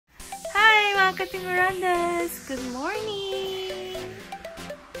mga Kati Mirandas! Good morning!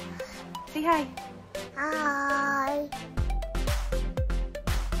 Say hi! Hi!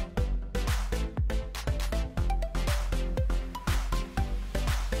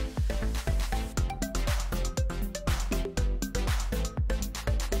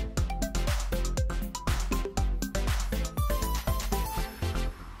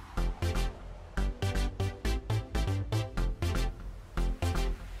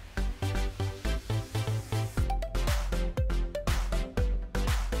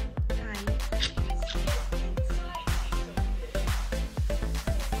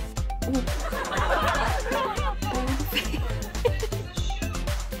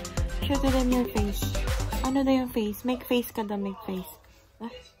 Show to them your face. Ano daw yung face? Make face ka daw, make face.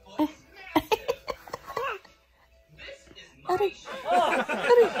 Aray! Aray!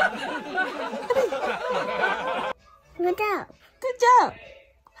 Aray! Good job! Good job!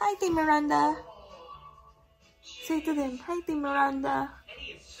 Hi, Team Miranda. Say to them, hi, Team Miranda.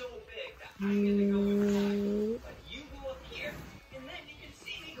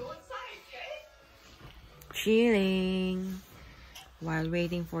 Chilling while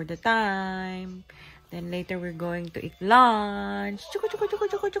waiting for the time. Then later we're going to eat lunch. Chuku, chuku, chuku,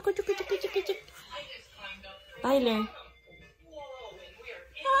 chuku, chuku, chuku, chuku, chuku, chuku. Tyler.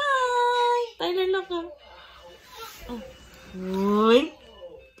 Hi! Tyler, look. Oh. Uy.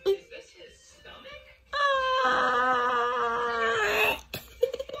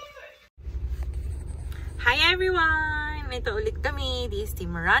 Hi everyone! Ito ulit kami, this is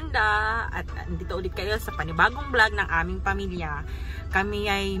Team Miranda at dito ulit kayo sa panibagong vlog ng aming pamilya.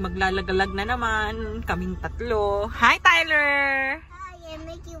 Kami ay maglalagalag na naman, kaming tatlo. Hi Tyler! Hi, I'm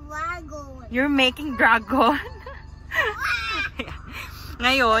making dragon. You're making dragon?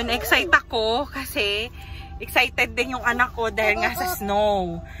 Ngayon, excited ako kasi excited din yung anak ko dahil nga sa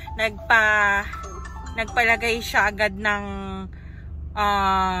snow. Nagpalagay siya agad ng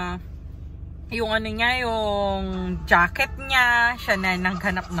yung ano niya, yung jacket niya, siya na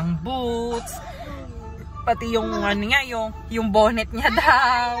naghanap ng boots, pati yung ano niya, yung bonnet niya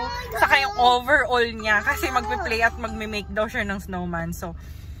daw, saka yung overall niya, kasi magpe-play at magme-make daw siya ng snowman. So,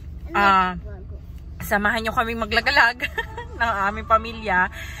 samahan niyo kami maglagalag ng aming pamilya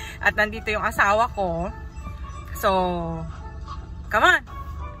at nandito yung asawa ko. So, come on,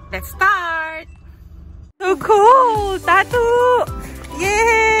 let's start! So cool! Tattoo!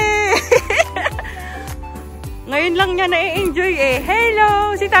 Yay! Ngayon lang niya na-enjoy eh.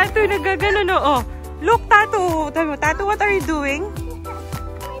 Hello! Si Tattoo nagagano no. Oh, look Tattoo! Tattoo, what are you doing?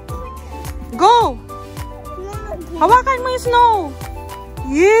 Go! Hawakan mo yung snow!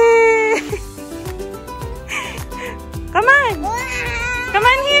 Yay! Come on! Come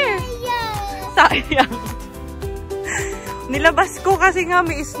on here! Sayang! Nilabas ko kasi nga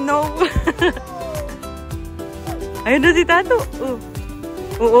may snow. Ayun na si Tattoo.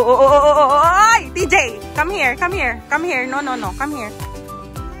 Ay! TJ! Come here, come here, come here. No, come here.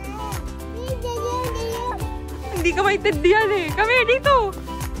 Hindi ka maintindihan eh. Come here, dito.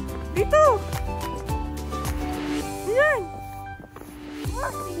 Dito. Ayan.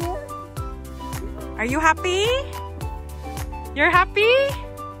 Are you happy? You're happy?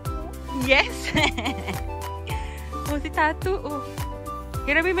 Yes. Oh, si Tattoo. Oh.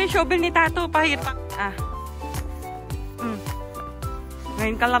 Hiramin mo yung shovel ni Tattoo. Pahirap.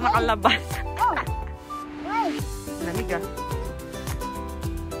 Ngayon ka lang nakalabas. Lamig ah.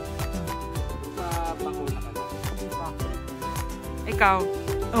 Ikaw.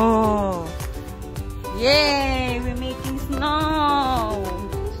 Oh. Yay! We're making snow.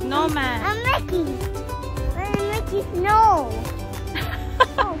 Snowman. I'm making snow.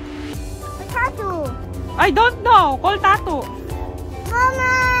 Oh, a tattoo. I don't know. Call Tattoo.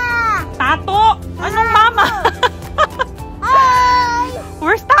 Mama! Tattoo? Anong mama?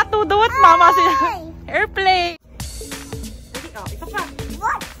 Where's Tattoo? Dawat mama siya. Airplane. Oh, ito pa.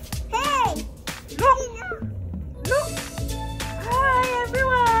 What? Hey! Look! Look! Hi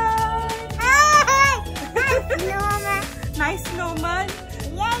everyone! Hi! Snowman. Nice snowman.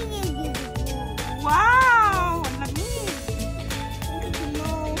 Yeah. Wow! Ang lamig.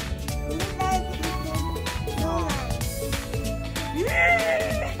 Snow. You like snowman.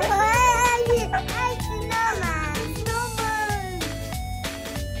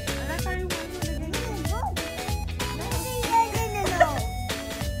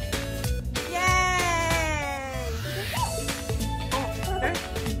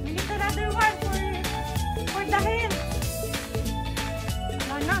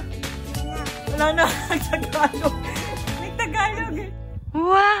 Wala na. Tagalog. Nagtagalog eh.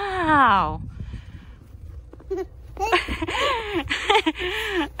 Wow!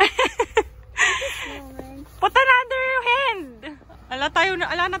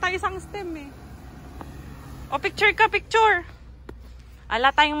 wala na tayo isang stem eh. O, picture ka, picture. Ala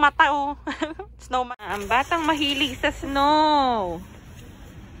tayong mata, oh. Snowman. Ang batang mahilig sa snow.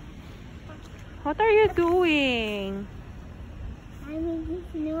 What are you doing? I'm making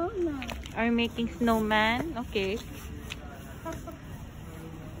snowman. Are you making snowman? Okay.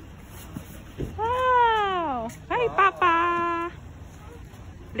 Wow! Hi, Papa!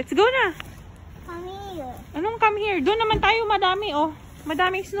 Let's go na! Come here. Anong come here? Doon naman tayo, madami, oh.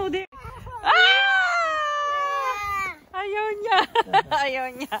 Madaming snow there. Ah! Ayaw niya. Ayaw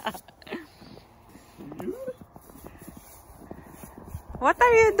niya. What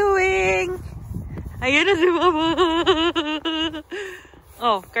are you doing? Ayun na si Mama.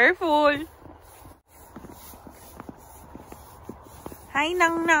 Oh, careful. Hi,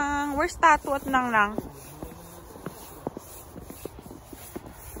 Nang Nang. Where's Tatu at Nang Nang?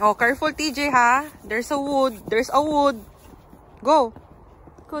 Oh, careful, TJ, ha? There's a wood. There's a wood. Go.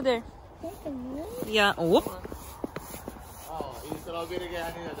 Go there. Yeah. Whoop.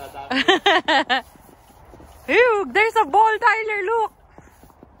 Ew, there's a ball, Tyler. Look.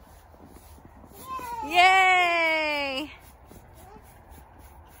 Yay!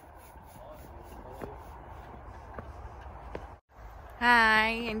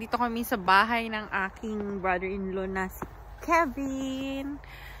 Hi! Andito kami sa bahay ng aking brother-in-law na si Kevin.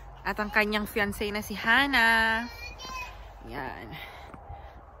 At ang kanyang fiancé na si Hannah. Yan.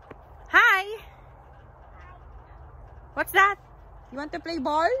 Hi! What's that? You want to play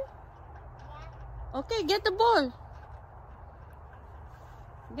ball? Okay, get the ball.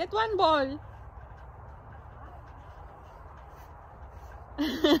 Get one ball.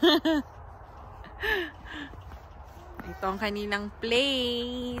 Ito ang kanilang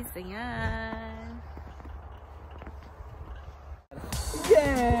place. Ayan.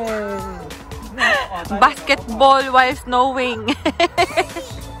 Yeah. Basketball while snowing.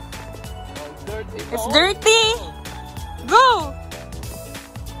 It's dirty. Go.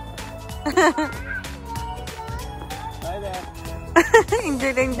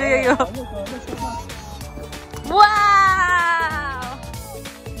 Enjoy yo. Wow!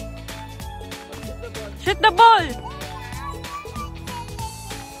 Shoot the ball.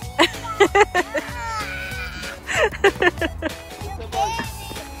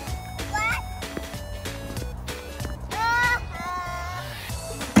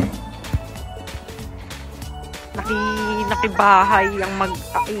 Nakibahay ang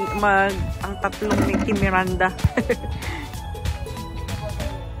ang tatlong Mickey Miranda.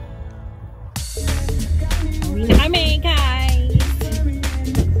 Uwi na kami, guys.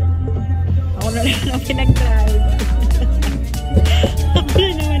 Ako na lang ang pinag-drive. Ako na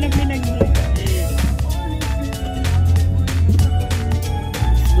naman ang pinag-drive.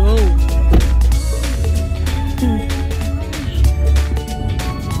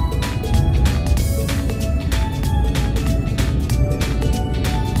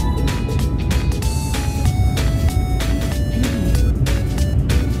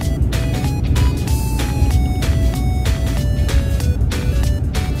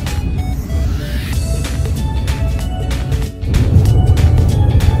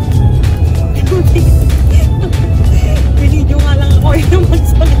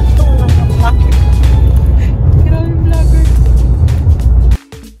 Let's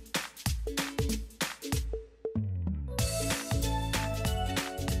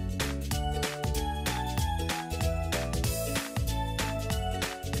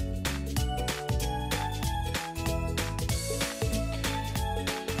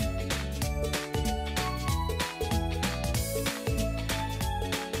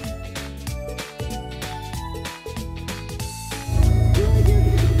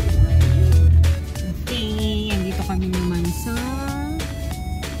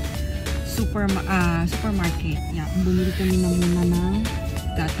Supermarket. Yeah, bumili kami na muna ng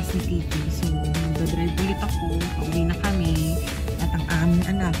gatas ni Titi. So, nag-drive ulit ako. Pauwi na kami. At ang aming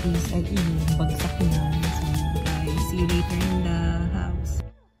anak is bagsak na. So, guys, see you later in the house.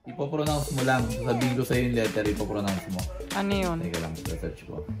 Ipopronounce mo lang. Sabihin ko sa'yo yung letter, ipopronounce mo. Ano yun? Teka lang, search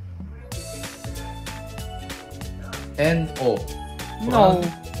ko. N-O. No.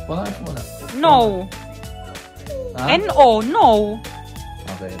 Pronounce mo na. No. Ha? N-O. No.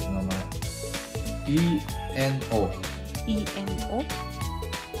 Okay, ito naman. E-N-O. E-N-O?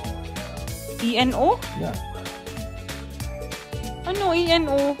 E-N-O? Yeah. Ano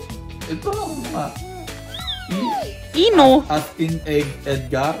E-N-O? Ito lang nga. Ino? As in egg,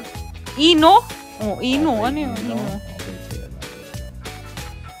 Edgar. Ino? Oh, Ino. Okay, Ano yun? Ino. Okay, sige na.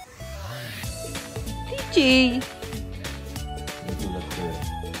 TJ. Nasulat ko eh.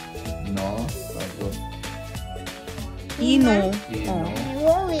 No. Tapos. Ino. Ino.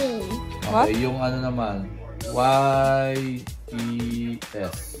 Oh. Okay, yung ano naman, Y-E-S.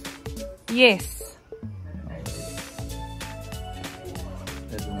 Yes.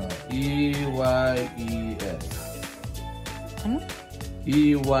 Ito na, E-Y-E-S. Ano?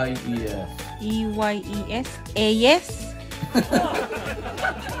 E-Y-E-S. E-Y-E-S? Yes?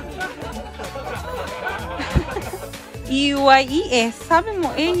 E-Y-E-S. Sabi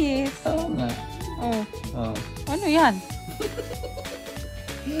mo, yes. Oo nga. Oh. Oh. Ano yan?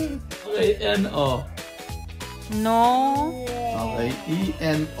 Okay, N-O. No. Okay,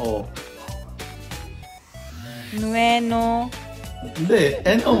 E-N-O. Nueno. Hindi,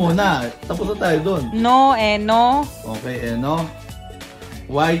 N-O muna. Tapos na tayo dun. No, eno. Okay, N-O.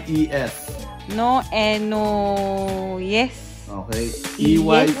 Y-E-S. No, eno. Yes. Okay,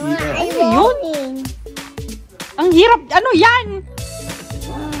 E-Y-E-S. Ano yun? Ang hirap. Ano yan?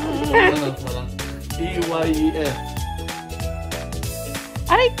 Walang. E-Y-E-S.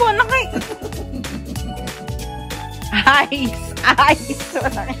 Aray ko, anak ay. Ice. Ice.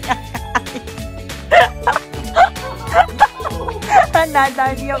 Walang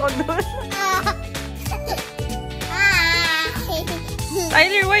nadali ako dun.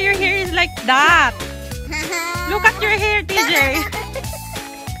 Tyler, why your hair is like that? Look at your hair, TJ.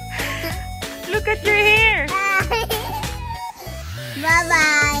 Look at your hair.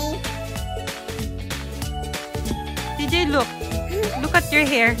 Bye-bye. TJ, look. Look at your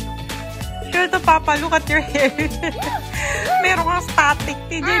hair. Show to Papa, look at your hair. Meron kang static.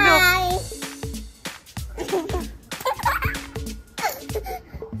 TJ, look.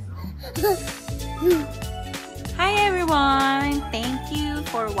 Hi everyone! Thank you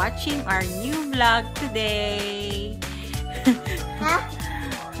for watching our new vlog today.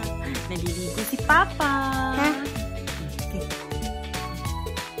 Naliligo si Papa.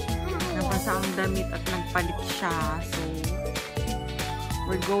 Nabasa ang damit at nagpalit siya. So,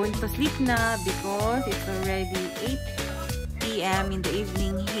 we're going to sleep na because it's already 8 p.m. in the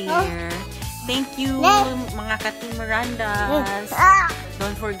evening here. Thank you mga ka-Team Mirandas.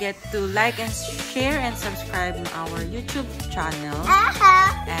 Don't forget to like and share and subscribe to our YouTube channel.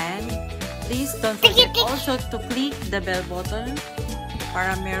 And please don't forget also to click the bell button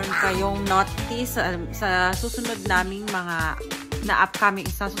para meron kayong notice sa susunod naming mga upcoming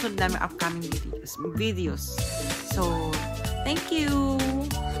videos. So, thank you!